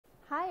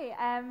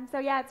Hi, so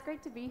yeah, it's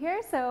great to be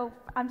here. So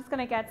I'm just going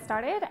to get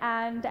started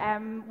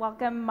and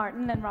welcome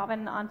Martin and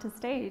Robin onto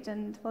stage,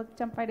 and we'll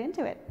jump right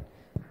into it.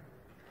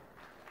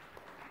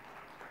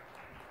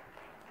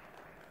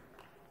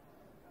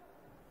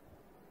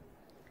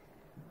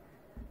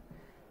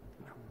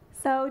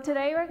 So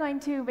today we're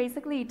going to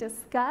basically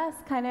discuss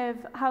kind of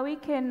how we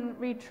can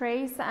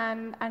retrace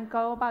and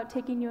go about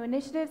taking new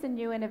initiatives and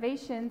new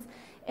innovations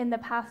in the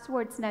path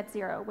towards net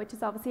zero, which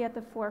is obviously at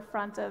the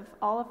forefront of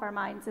all of our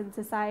minds in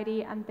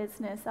society and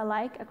business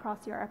alike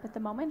across Europe at the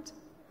moment.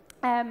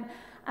 And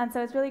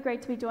so it's really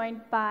great to be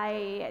joined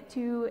by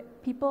two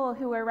people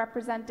who are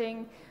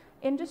representing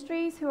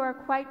industries who are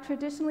quite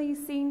traditionally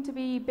seen to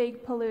be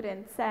big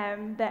pollutants,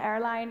 the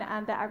airline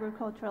and the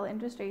agricultural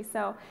industry.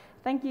 So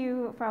thank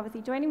you for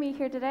obviously joining me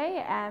here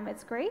today.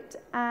 It's great.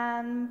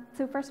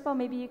 So first of all,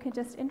 maybe you can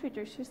just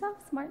introduce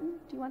yourselves. Martin,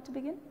 do you want to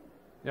begin?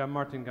 Yeah, I'm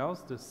Martin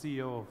Gauss, the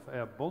CEO of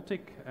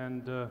airBaltic,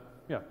 and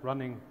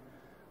running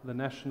the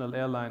national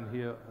airline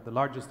here, the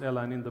largest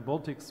airline in the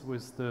Baltics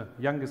with the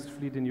youngest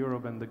fleet in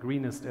Europe and the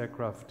greenest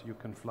aircraft you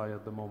can fly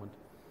at the moment.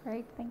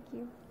 Great, thank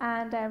you.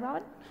 And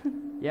Robin?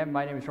 Yeah,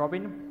 my name is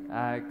Robin,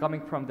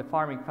 coming from the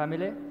farming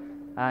family,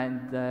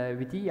 and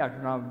with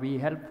eAgronom we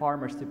help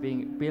farmers to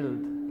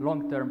build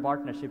long-term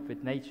partnership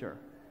with nature.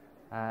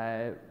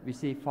 We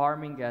see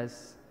farming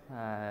as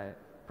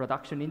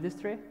production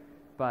industry,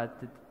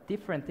 but the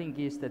different thing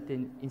is that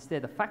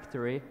instead of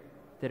factory,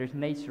 there is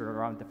nature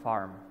around the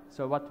farm.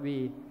 So what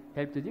we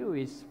help to do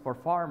is for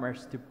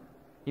farmers to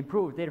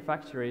improve their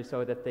factory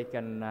so that they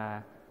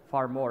can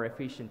farm more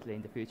efficiently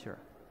in the future.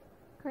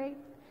 Great.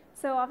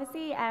 So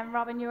obviously,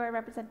 Robin, you are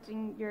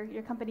representing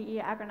your company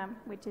eAgronom,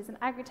 which is an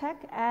agri-tech.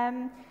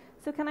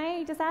 So can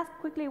I just ask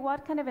quickly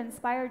what kind of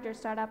inspired your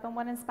startup and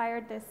what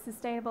inspired this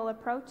sustainable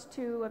approach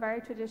to a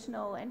very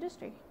traditional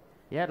industry?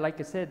 Yeah, like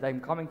I said,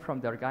 I'm coming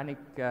from the organic,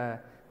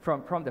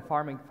 from the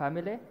farming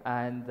family,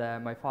 and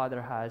my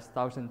father has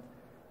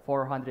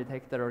 1,400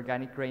 hectare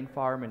organic grain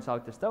farm in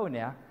South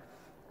Estonia,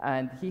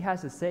 and he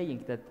has a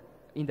saying that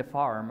in the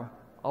farm,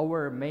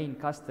 our main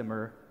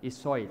customer is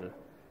soil.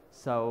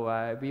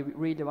 So we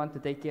really want to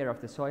take care of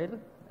the soil,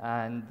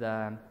 and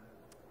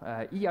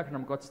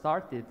eAgronom got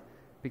started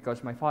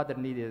because my father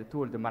needed a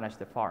tool to manage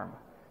the farm.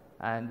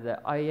 And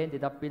I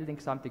ended up building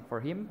something for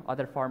him.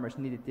 Other farmers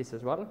needed this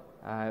as well.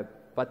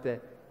 But the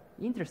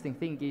interesting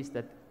thing is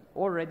that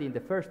already in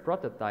the first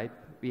prototype,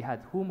 we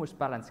had humus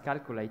balance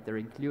calculator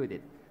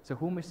included. So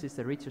humus is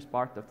the richest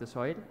part of the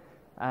soil,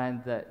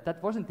 and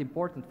that wasn't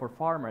important for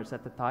farmers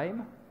at the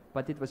time,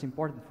 but it was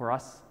important for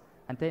us.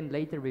 And then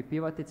later we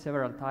pivoted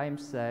several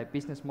times,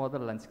 business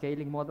model and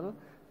scaling model,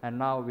 and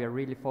now we are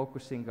really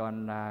focusing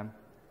on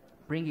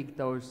bringing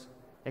those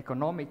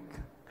economic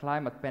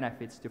climate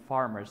benefits to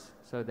farmers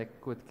so they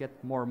could get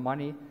more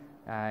money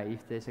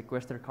if they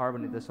sequester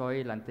carbon in the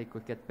soil, and they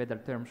could get better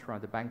terms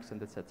from the banks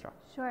and etc.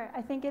 Sure,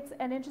 I think it's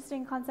an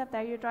interesting concept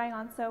that you're drawing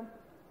on. So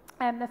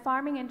the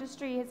farming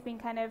industry has been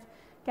kind of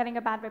getting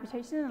a bad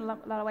reputation in a lot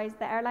of ways,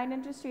 the airline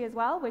industry as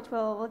well, which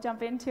we'll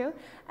jump into,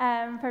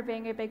 for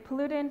being a big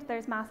pollutant.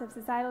 There's massive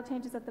societal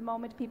changes at the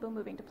moment, people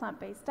moving to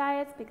plant-based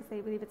diets because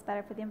they believe it's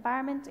better for the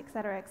environment, et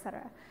cetera, et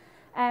cetera.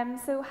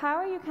 So how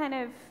are you kind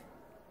of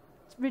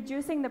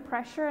reducing the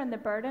pressure and the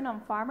burden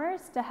on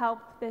farmers to help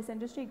this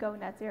industry go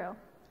net zero?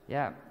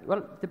 Yeah,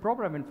 well, the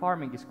problem in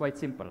farming is quite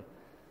simple.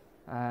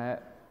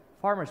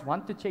 Farmers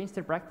want to change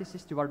their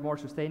practices toward more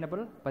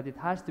sustainable, but it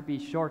has to be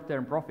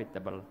short-term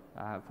profitable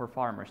for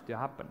farmers to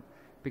happen,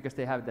 because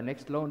they have the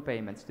next loan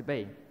payments to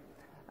pay.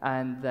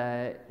 And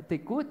the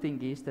good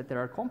thing is that there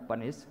are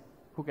companies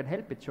who can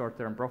help it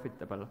short-term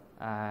profitable.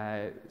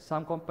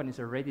 Some companies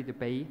are ready to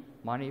pay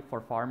money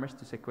for farmers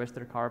to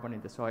sequester carbon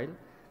in the soil.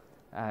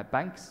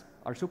 Banks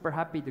are super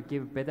happy to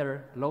give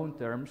better loan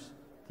terms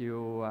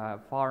to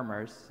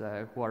farmers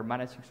who are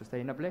managing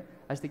sustainably,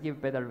 as they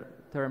give better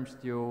terms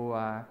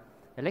to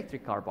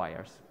electric car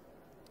buyers.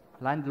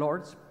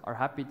 Landlords are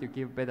happy to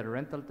give better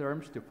rental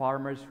terms to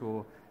farmers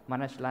who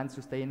manage land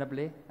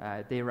sustainably,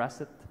 their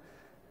asset.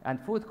 And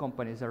food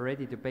companies are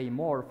ready to pay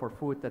more for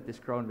food that is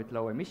grown with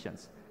low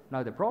emissions.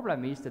 Now the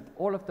problem is that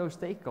all of those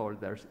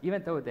stakeholders,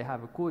 even though they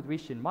have a good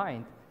wish in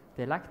mind,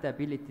 they lack the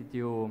ability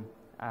to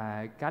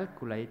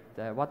calculate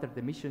what are the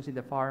emissions in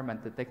the farm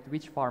and detect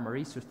which farmer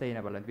is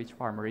sustainable and which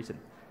farmer isn't.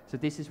 So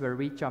this is where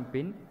we jump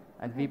in,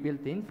 and we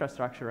build the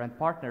infrastructure and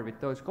partner with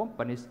those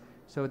companies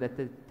so that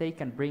they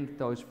can bring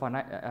those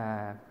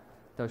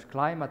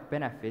climate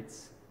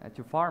benefits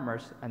to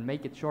farmers and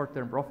make it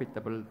short-term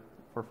profitable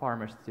for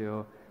farmers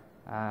to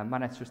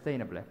manage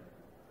sustainably.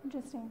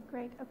 Interesting,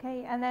 great,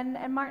 okay. And then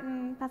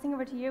Martin, passing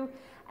over to you,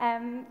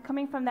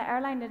 coming from the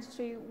airline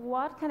industry,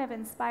 what kind of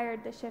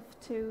inspired the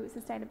shift to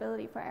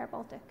sustainability for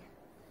airBaltic?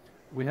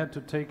 We had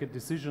to take a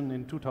decision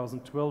in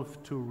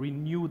 2012 to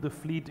renew the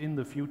fleet in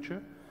the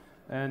future.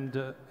 And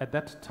at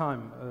that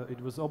time,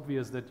 it was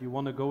obvious that you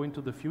want to go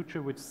into the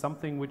future with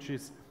something which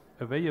is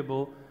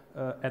available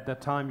at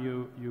that time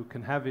you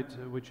can have it,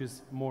 which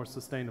is more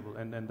sustainable,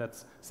 and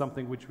that's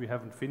something which we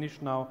haven't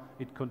finished now.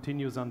 It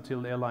continues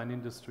until the airline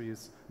industry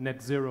is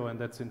net zero, and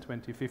that's in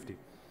 2050.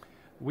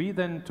 We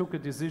then took a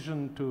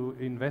decision to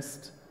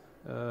invest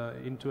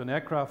into an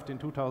aircraft in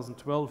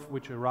 2012,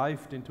 which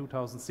arrived in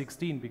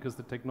 2016 because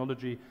the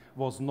technology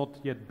was not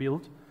yet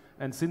built.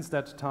 And since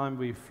that time,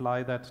 we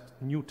fly that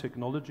new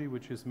technology,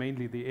 which is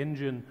mainly the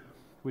engine,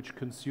 which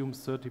consumes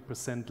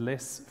 30%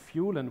 less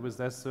fuel, and with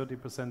that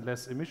 30%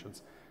 less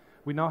emissions.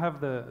 We now have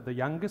the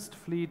youngest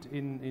fleet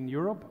in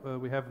Europe.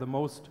 We have the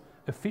most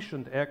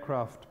efficient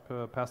aircraft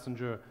per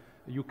passenger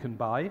you can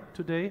buy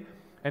today.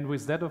 And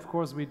with that, of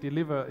course, we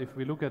deliver, if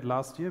we look at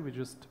last year, we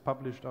just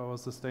published our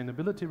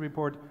sustainability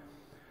report,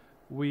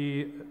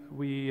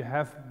 we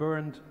have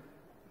burned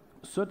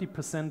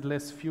 30%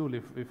 less fuel.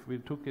 If we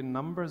took in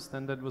numbers,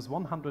 then that was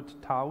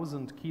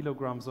 100,000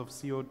 kilograms of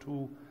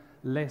CO2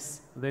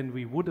 less than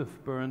we would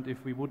have burned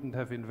if we wouldn't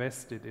have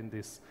invested in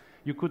this.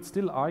 You could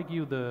still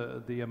argue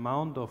the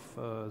amount of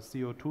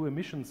CO2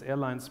 emissions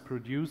airlines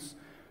produce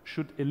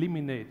should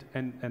eliminate,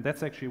 and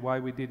that's actually why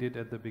we did it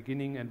at the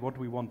beginning and what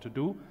we want to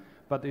do.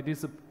 But it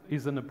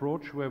is an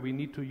approach where we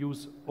need to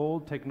use all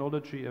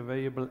technology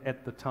available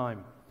at the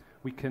time.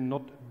 We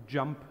cannot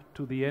jump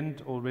to the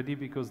end already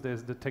because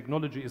the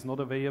technology is not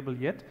available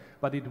yet,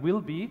 but it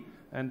will be.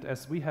 And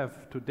as we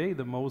have today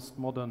the most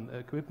modern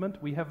equipment,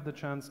 we have the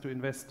chance to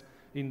invest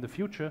in the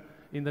future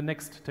in the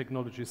next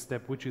technology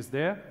step, which is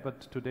there,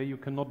 but today you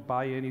cannot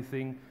buy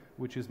anything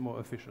which is more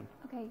efficient.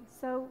 Okay,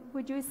 so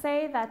would you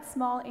say that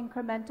small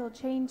incremental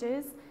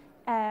changes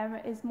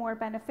is more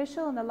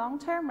beneficial in the long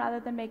term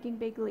rather than making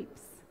big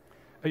leaps?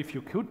 If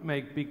you could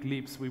make big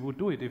leaps, we would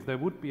do it. If there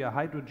would be a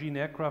hydrogen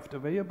aircraft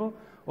available,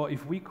 or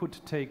if we could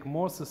take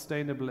more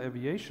sustainable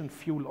aviation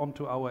fuel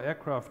onto our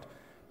aircraft.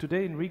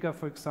 Today in Riga,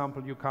 for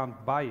example, you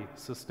can't buy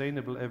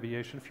sustainable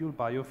aviation fuel,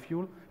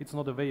 biofuel. It's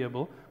not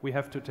available. We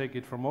have to take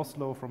it from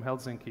Oslo, from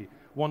Helsinki.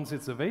 Once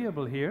it's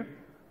available here,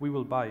 we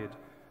will buy it.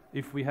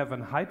 If we have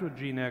a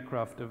hydrogen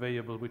aircraft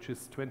available, which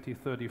is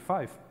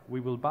 2035, we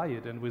will buy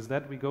it, and with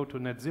that we go to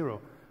net zero.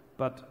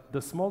 But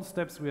the small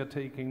steps we are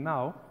taking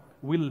now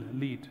will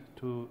lead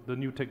to the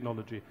new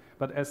technology.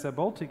 But as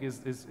airBaltic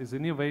is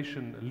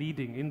innovation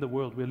leading in the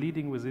world, we're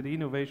leading with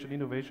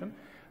innovation.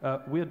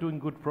 We are doing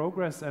good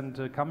progress,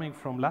 and coming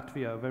from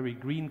Latvia, a very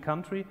green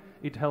country,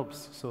 it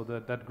helps. So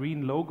that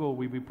green logo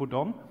we put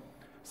on,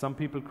 some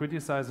people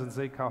criticize and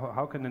say,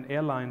 how can an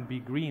airline be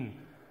green?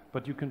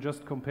 But you can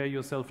just compare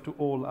yourself to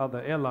all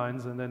other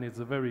airlines, and then it's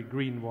a very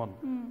green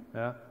one.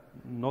 Yeah?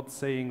 Not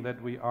saying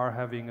that we are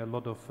having a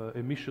lot of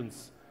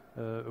emissions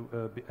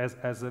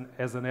as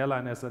an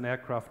airline, as an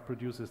aircraft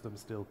produces them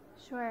still.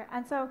 Sure.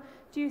 And so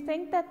do you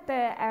think that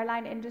the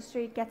airline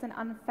industry gets an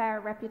unfair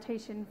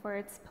reputation for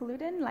its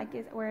pollutant?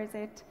 Or is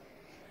it?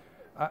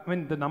 I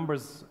mean, the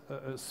numbers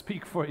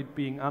speak for it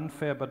being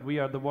unfair, but we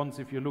are the ones,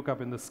 if you look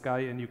up in the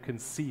sky and you can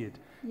see it.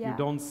 Yeah. You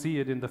don't see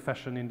it in the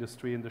fashion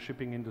industry, in the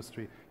shipping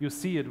industry. You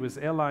see it with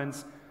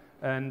airlines,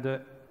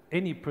 and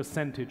any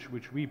percentage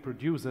which we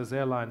produce as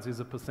airlines is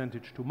a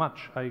percentage too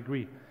much, I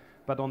agree.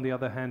 But on the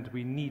other hand,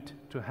 we need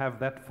to have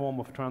that form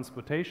of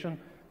transportation,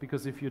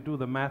 because if you do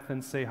the math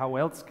and say, how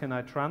else can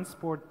I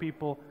transport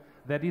people,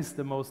 that is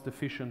the most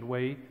efficient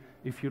way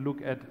if you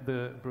look at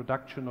the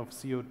production of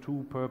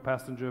CO2 per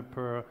passenger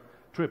per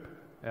trip.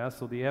 Yeah,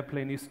 so the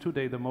airplane is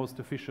today the most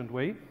efficient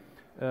way.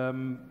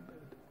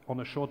 On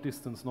a short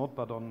distance not,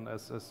 but on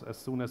as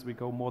soon as we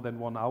go more than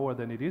 1 hour,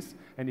 then it is,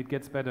 and it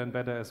gets better and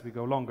better as we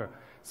go longer.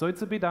 So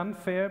it's a bit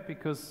unfair,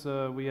 because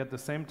we at the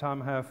same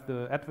time have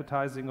the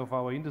advertising of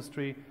our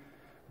industry.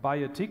 Buy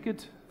a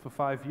ticket for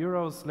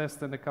 €5, less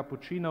than a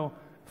cappuccino,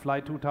 fly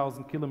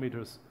 2,000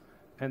 kilometers.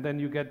 And then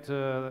you get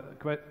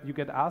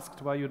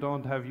asked why you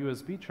don't have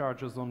USB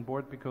chargers on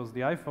board, because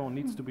the iPhone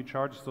needs to be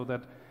charged so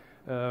that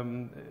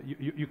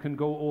you can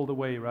go all the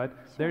way, right?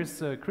 Sure.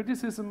 There's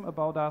criticism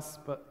about us,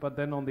 but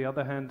then on the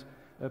other hand,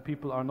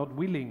 people are not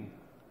willing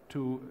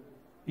to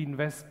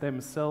invest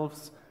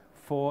themselves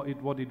for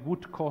what it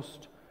would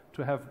cost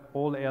to have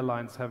all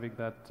airlines having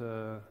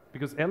that,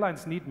 because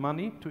airlines need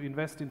money to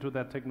invest into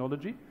that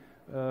technology.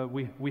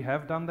 We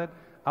have done that.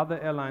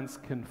 Other airlines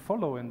can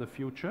follow in the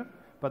future,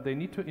 but they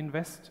need to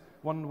invest.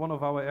 One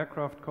of our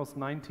aircraft costs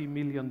 $90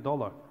 million.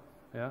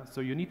 Yeah?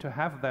 So you need to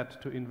have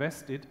that to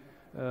invest it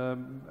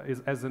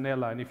as an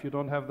airline. If you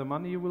don't have the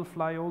money, you will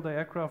fly all the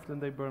aircraft and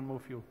they burn more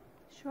fuel.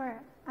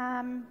 Sure.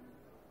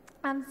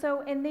 And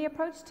so in the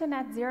approach to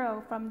net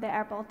zero from the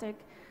airBaltic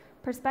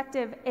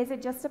perspective, is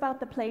it just about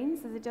the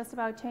planes? Is it just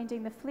about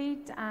changing the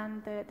fleet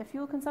and the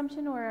fuel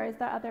consumption, or is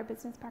there other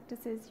business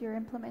practices you're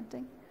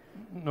implementing?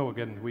 No,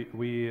 again,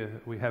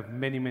 we have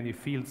many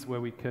fields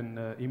where we can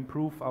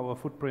improve our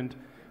footprint.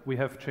 We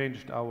have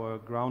changed our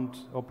ground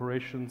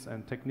operations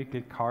and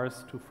technical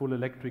cars to full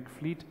electric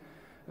fleet.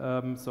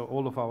 So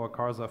all of our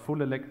cars are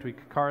full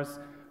electric cars.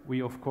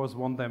 We of course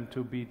want them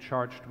to be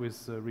charged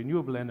with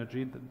renewable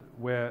energy,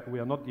 where we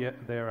are not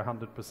yet there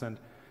 100%.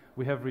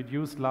 We have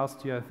reduced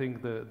last year, I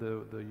think,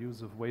 the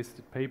use of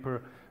wasted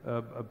paper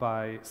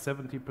by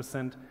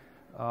 70%.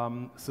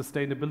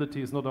 Sustainability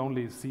is not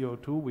only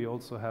CO2, we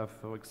also have,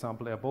 for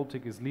example,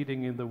 airBaltic is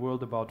leading in the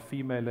world about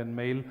female and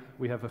male.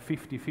 We have a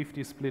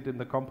 50-50 split in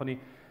the company.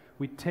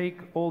 We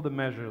take all the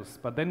measures,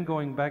 but then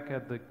going back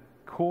at the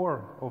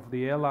core of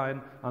the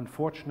airline,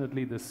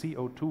 unfortunately the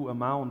CO2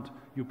 amount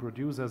you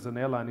produce as an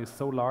airline is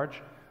so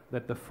large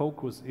that the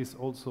focus is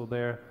also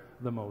there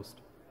the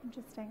most.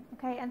 Interesting.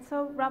 Okay, and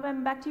so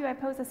Robin, back to you, I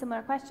pose a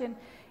similar question.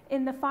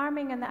 In the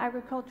farming and the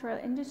agricultural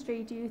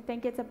industry, do you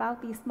think it's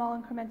about these small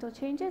incremental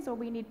changes, or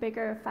we need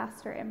bigger,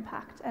 faster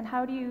impact? And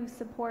how do you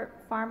support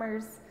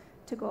farmers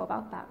to go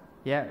about that?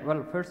 Yeah,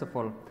 well, first of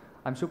all,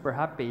 I'm super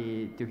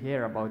happy to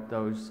hear about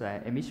those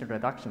emission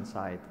reduction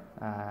side.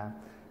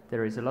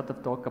 There is a lot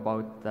of talk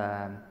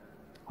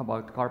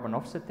about carbon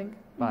offsetting,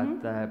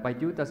 but by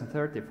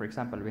 2030, for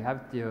example, we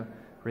have to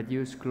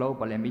reduce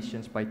global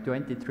emissions by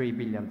 23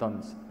 billion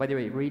tons. By the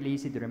way, really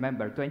easy to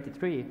remember,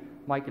 23,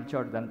 Michael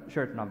Jordan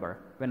shirt number.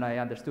 When I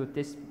understood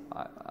this,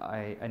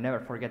 I never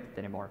forget it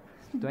anymore.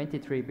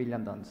 23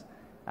 billion tons.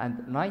 And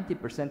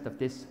 90% of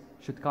this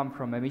should come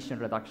from emission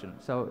reduction.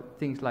 So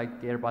things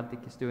like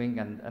airBaltic is doing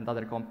and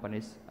other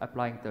companies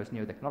applying those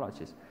new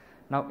technologies.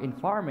 Now in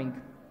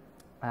farming,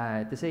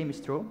 the same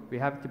is true. We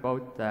have to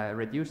both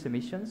reduce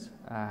emissions.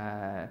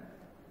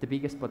 The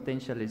biggest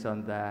potential is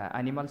on the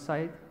animal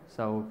side.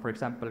 So, for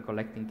example,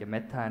 collecting the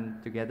methane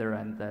together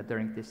and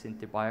turning this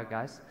into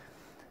biogas.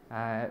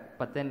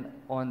 But then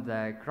on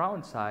the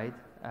ground side,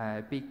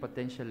 big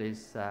potential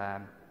is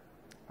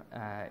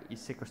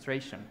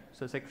sequestration.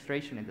 So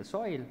sequestration in the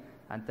soil,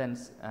 and then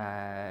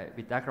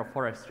with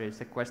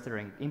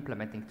agroforestry,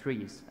 implementing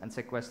trees and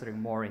sequestering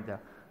more in the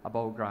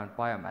above ground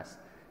biomass.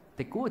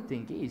 The good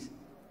thing is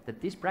that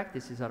these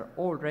practices are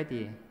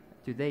already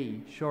today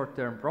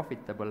short-term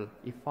profitable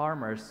if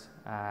farmers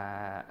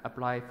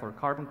apply for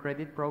carbon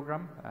credit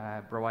program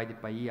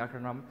provided by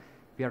eAgronom.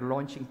 We are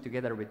launching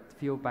together with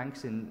few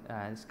banks in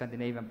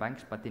Scandinavian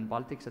banks, but in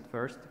Baltics at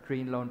first,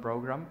 green loan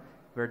program,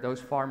 where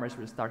those farmers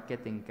will start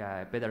getting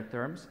better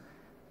terms.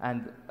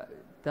 And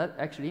that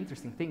actually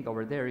interesting thing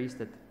over there is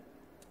that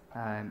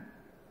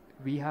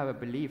we have a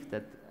belief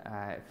that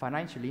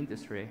financial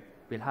industry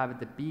will have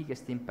the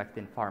biggest impact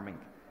in farming.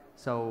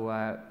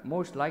 So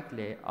most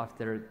likely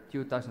after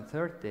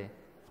 2030,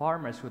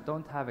 farmers who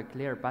don't have a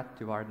clear path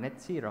toward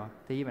net zero,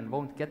 they even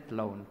won't get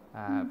loan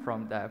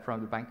from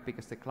the bank,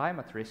 because the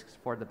climate risks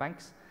for the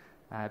banks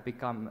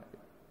become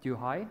too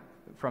high.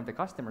 From the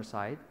customer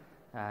side,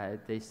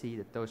 they see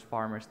that those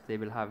farmers, they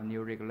will have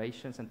new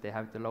regulations and they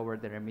have to lower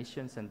their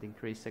emissions and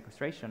increase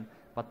sequestration.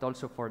 But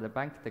also for the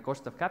bank, the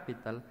cost of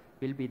capital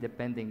will be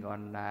depending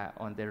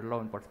on their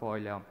loan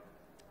portfolio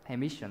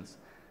emissions.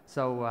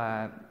 So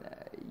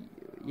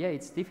yeah,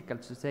 it's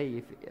difficult to say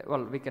if,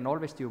 well, we can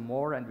always do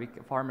more and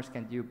farmers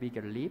can do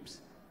bigger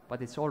leaps,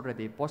 but it's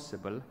already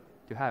possible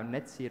to have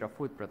net zero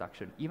food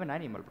production, even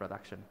animal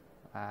production,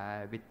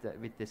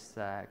 with this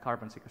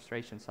carbon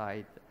sequestration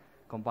side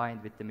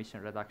combined with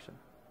emission reduction.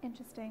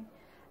 Interesting.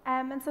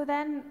 And so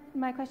then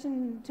my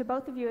question to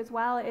both of you as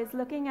well is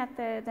looking at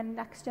the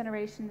next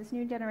generation, this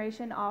new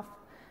generation of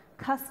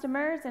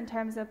customers in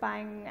terms of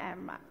buying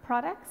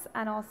products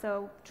and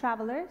also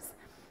travelers.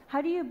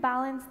 How do you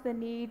balance the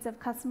needs of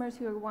customers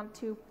who want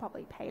to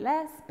probably pay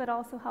less, but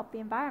also help the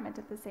environment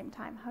at the same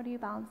time? How do you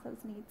balance those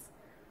needs?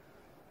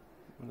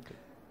 Okay.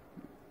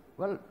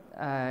 Well,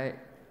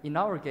 in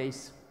our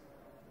case,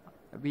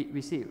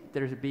 we see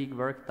there is a big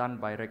work done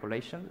by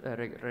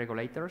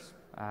regulators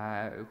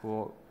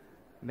who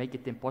make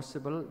it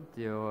impossible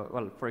to,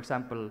 well, for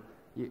example,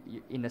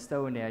 in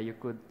Estonia you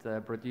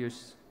could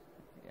produce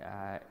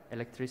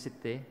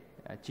electricity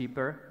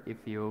cheaper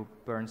if you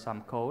burn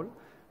some coal.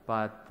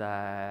 But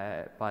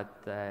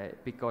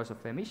because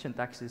of emission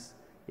taxes,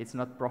 it's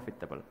not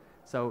profitable.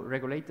 So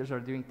regulators are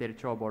doing their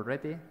job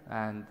already,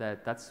 and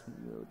that's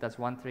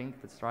one thing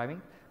that's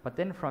driving. But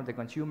then from the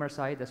consumer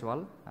side as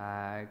well,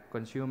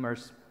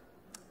 consumers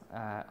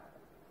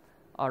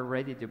are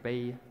ready to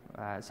pay.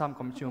 Some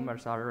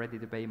consumers are ready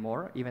to pay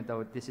more, even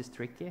though this is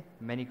tricky.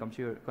 Many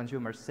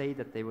consumers say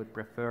that they would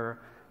prefer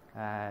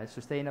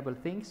sustainable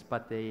things,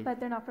 but they're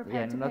not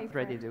prepared to pay not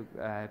ready to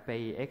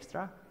pay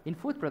extra. In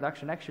food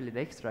production, actually, the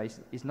extra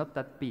is not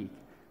that big.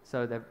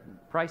 So the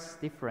price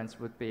difference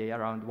would be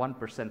around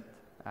 1%,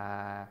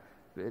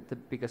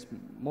 because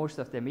most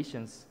of the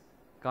emissions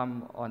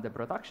come on the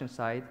production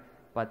side,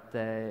 but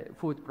the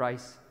food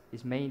price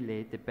is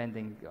mainly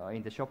depending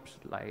in the shops,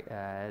 like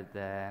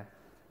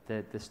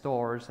the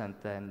stores and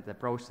then the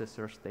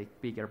processors take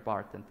bigger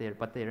part,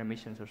 but their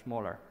emissions are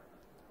smaller.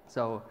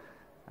 So.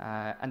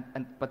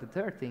 But the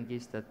third thing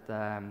is that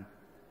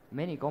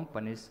many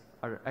companies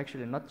are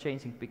actually not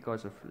changing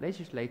because of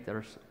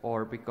legislators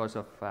or because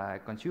of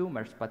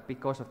consumers, but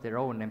because of their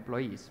own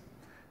employees.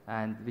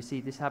 And we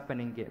see this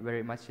happening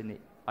very much in the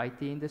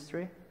IT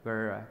industry,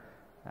 where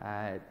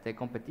the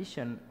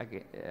competition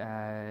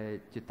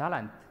to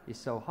talent is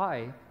so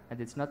high,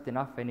 and it's not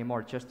enough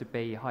anymore just to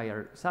pay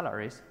higher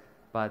salaries,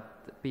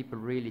 but people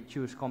really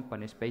choose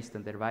companies based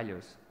on their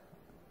values.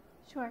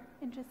 Sure,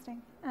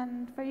 interesting.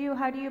 And for you,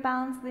 how do you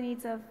balance the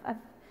needs of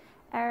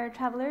air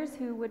travelers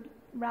who would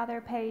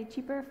rather pay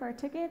cheaper for a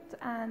ticket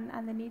and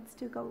the needs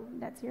to go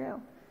net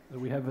zero?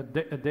 We have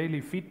a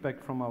daily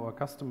feedback from our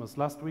customers.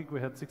 Last week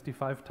we had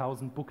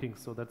 65,000 bookings,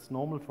 so that's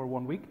normal for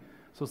 1 week.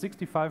 So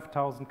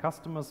 65,000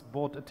 customers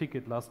bought a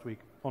ticket last week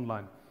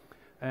online.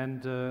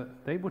 And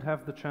they would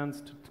have the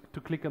chance to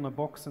click on a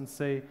box and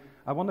say,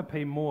 I want to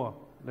pay more,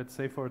 let's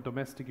say for a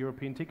domestic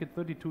European ticket,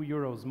 32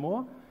 euros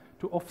more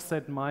to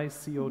offset my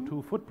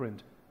CO2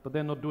 footprint. But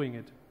they're not doing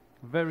it.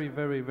 Very,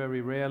 very,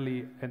 very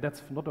rarely, and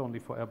that's not only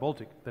for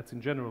airBaltic, that's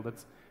in general,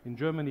 that's in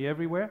Germany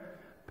everywhere.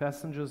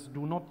 Passengers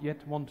do not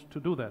yet want to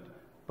do that,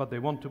 but they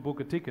want to book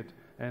a ticket.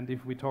 And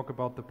if we talk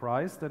about the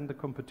price, then the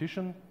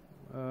competition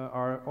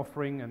are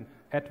offering and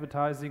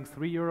advertising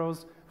 3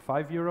 euros,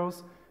 5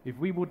 euros. If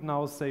we would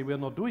now say we're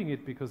not doing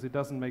it because it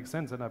doesn't make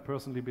sense, and I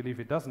personally believe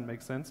it doesn't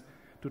make sense,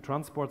 to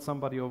transport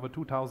somebody over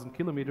 2,000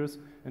 kilometers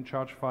and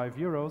charge 5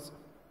 euros,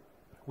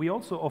 we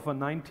also offer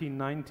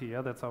 19.90,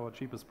 yeah, that's our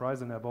cheapest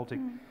price in airBaltic.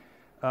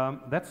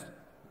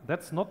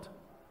 That's not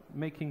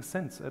making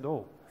sense at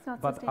all.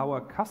 But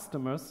our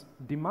customers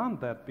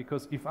demand that,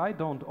 because if I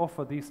don't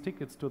offer these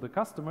tickets to the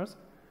customers,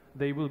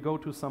 they will go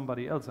to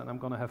somebody else and I'm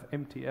going to have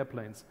empty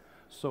airplanes.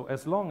 So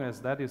as long as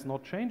that is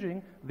not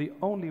changing, the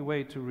only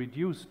way to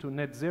reduce to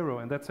net zero,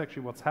 and that's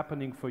actually what's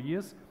happening for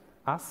years,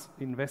 us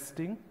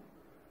investing,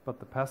 but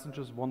the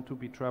passengers want to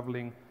be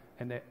traveling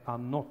and they are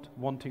not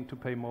wanting to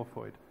pay more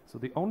for it. So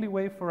the only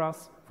way for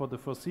us for the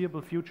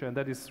foreseeable future, and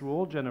that is through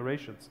all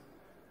generations,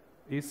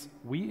 is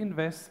we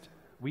invest,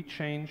 we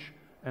change,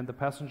 and the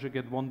passenger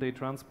get one day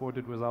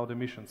transported without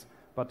emissions.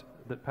 But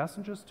the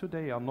passengers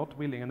today are not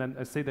willing, and then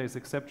I say there's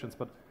exceptions,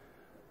 but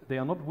they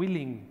are not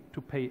willing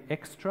to pay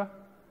extra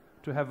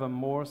to have a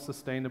more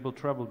sustainable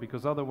travel,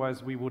 because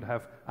otherwise we would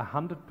have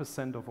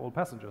 100% of all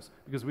passengers,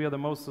 because we are the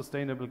most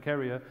sustainable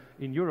carrier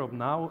in Europe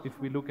now if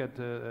we look at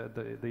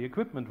the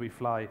equipment we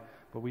fly,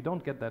 but we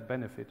don't get that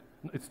benefit.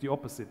 It's the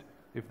opposite.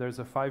 If there's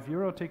a 5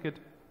 euro ticket,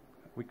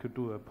 we could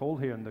do a poll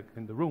here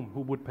in the room.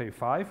 Who would pay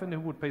 5 and who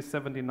would pay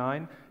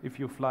 79 if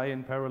you fly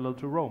in parallel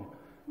to Rome?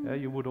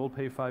 You would all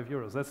pay 5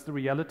 euros. That's the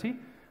reality,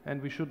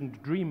 and we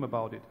shouldn't dream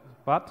about it.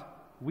 But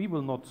we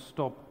will not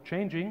stop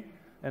changing,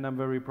 and I'm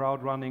very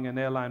proud running an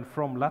airline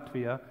from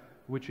Latvia,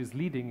 which is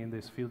leading in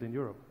this field in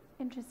Europe.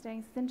 Interesting.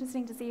 It's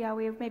interesting to see how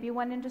we have maybe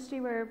one industry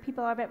where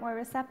people are a bit more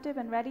receptive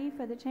and ready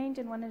for the change,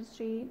 and one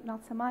industry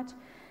not so much.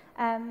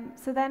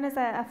 So then as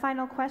a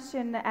final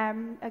question,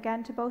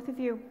 again to both of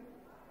you,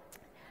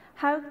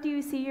 how do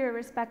you see your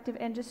respective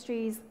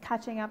industries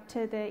catching up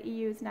to the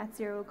EU's net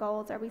zero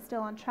goals? Are we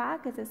still on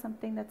track? Is this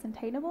something that's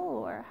attainable,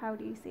 or how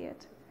do you see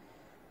it?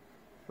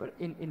 Well,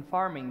 in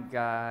farming,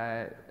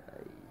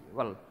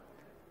 well,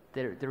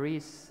 there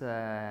is,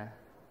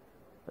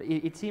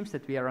 it seems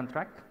that we are on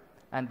track,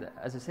 and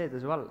as I said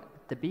as well,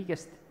 the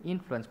biggest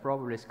influence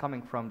probably is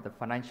coming from the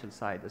financial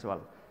side as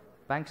well.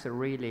 Banks are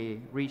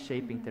really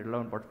reshaping their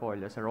loan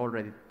portfolios, are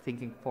already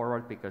thinking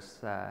forward, because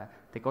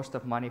the cost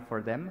of money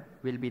for them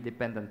will be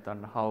dependent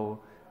on how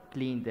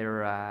clean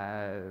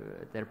their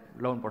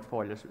loan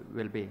portfolios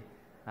will be,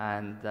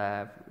 and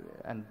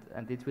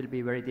it will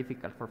be very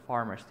difficult for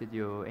farmers to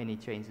do any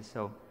changes.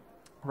 So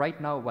right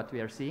now what we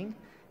are seeing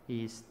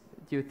is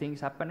 2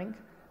 things happening: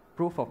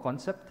 proof of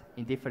concept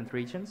in different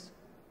regions,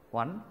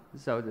 one,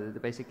 so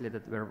basically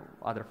that where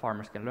other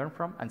farmers can learn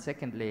from, and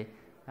secondly,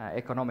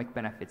 economic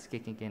benefits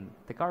kicking in.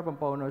 The carbon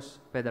bonus,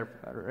 better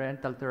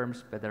rental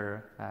terms,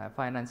 better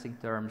financing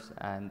terms,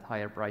 and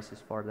higher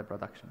prices for the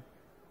production.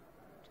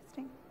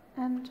 Interesting.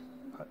 And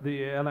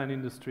the airline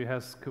industry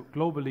has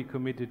globally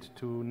committed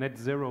to net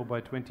zero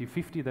by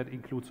 2050. That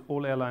includes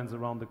all airlines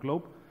around the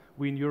globe.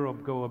 We in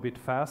Europe go a bit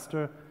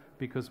faster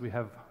because we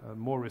have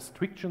more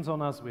restrictions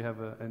on us. We have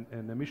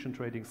an emission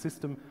trading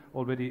system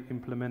already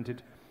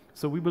implemented.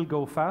 So we will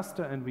go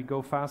faster, and we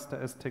go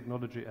faster as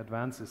technology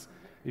advances.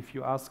 If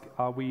you ask,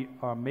 are we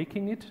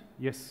making it?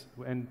 Yes,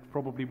 and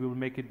probably we will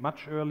make it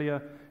much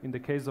earlier. In the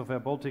case of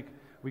airBaltic,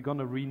 we're going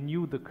to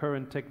renew the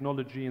current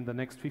technology in the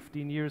next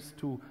 15 years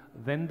to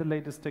then the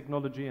latest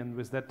technology, and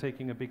with that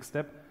taking a big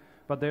step.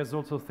 But there's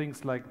also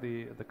things like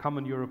the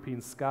Common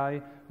European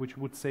Sky, which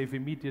would save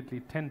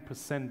immediately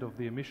 10% of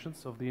the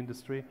emissions of the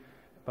industry.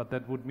 But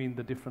that would mean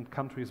the different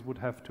countries would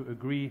have to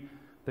agree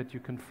that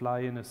you can fly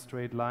in a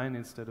straight line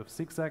instead of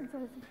zigzag.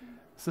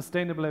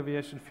 Sustainable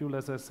aviation fuel,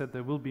 as I said,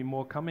 there will be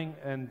more coming,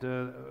 and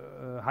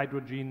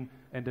hydrogen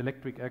and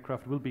electric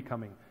aircraft will be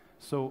coming.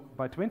 So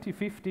by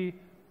 2050,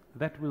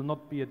 that will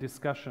not be a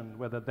discussion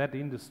whether that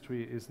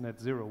industry is net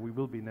zero. We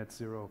will be net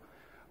zero.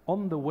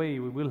 On the way,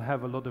 we will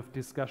have a lot of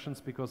discussions,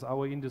 because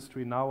our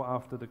industry now,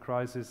 after the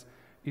crisis,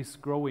 is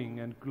growing,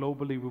 and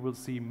globally we will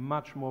see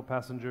much more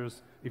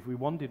passengers, if we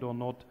want it or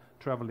not,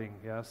 traveling.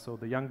 Yeah? So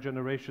the young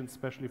generation,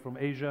 especially from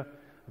Asia,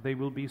 they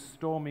will be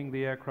storming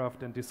the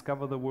aircraft and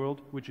discover the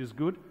world, which is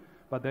good,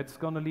 but that's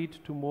going to lead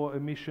to more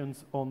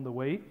emissions on the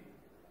way,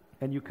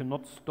 and you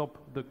cannot stop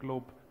the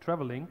globe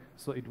traveling,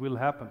 so it will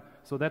happen.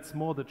 So that's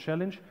more the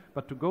challenge,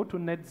 but to go to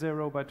net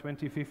zero by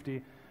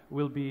 2050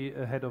 will be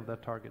ahead of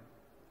that target.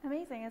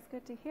 Amazing, it's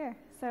good to hear.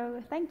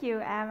 So thank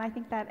you. I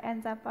think that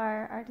ends up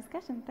our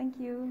discussion. Thank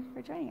you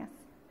for joining us.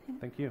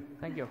 Thank you.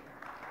 Thank you.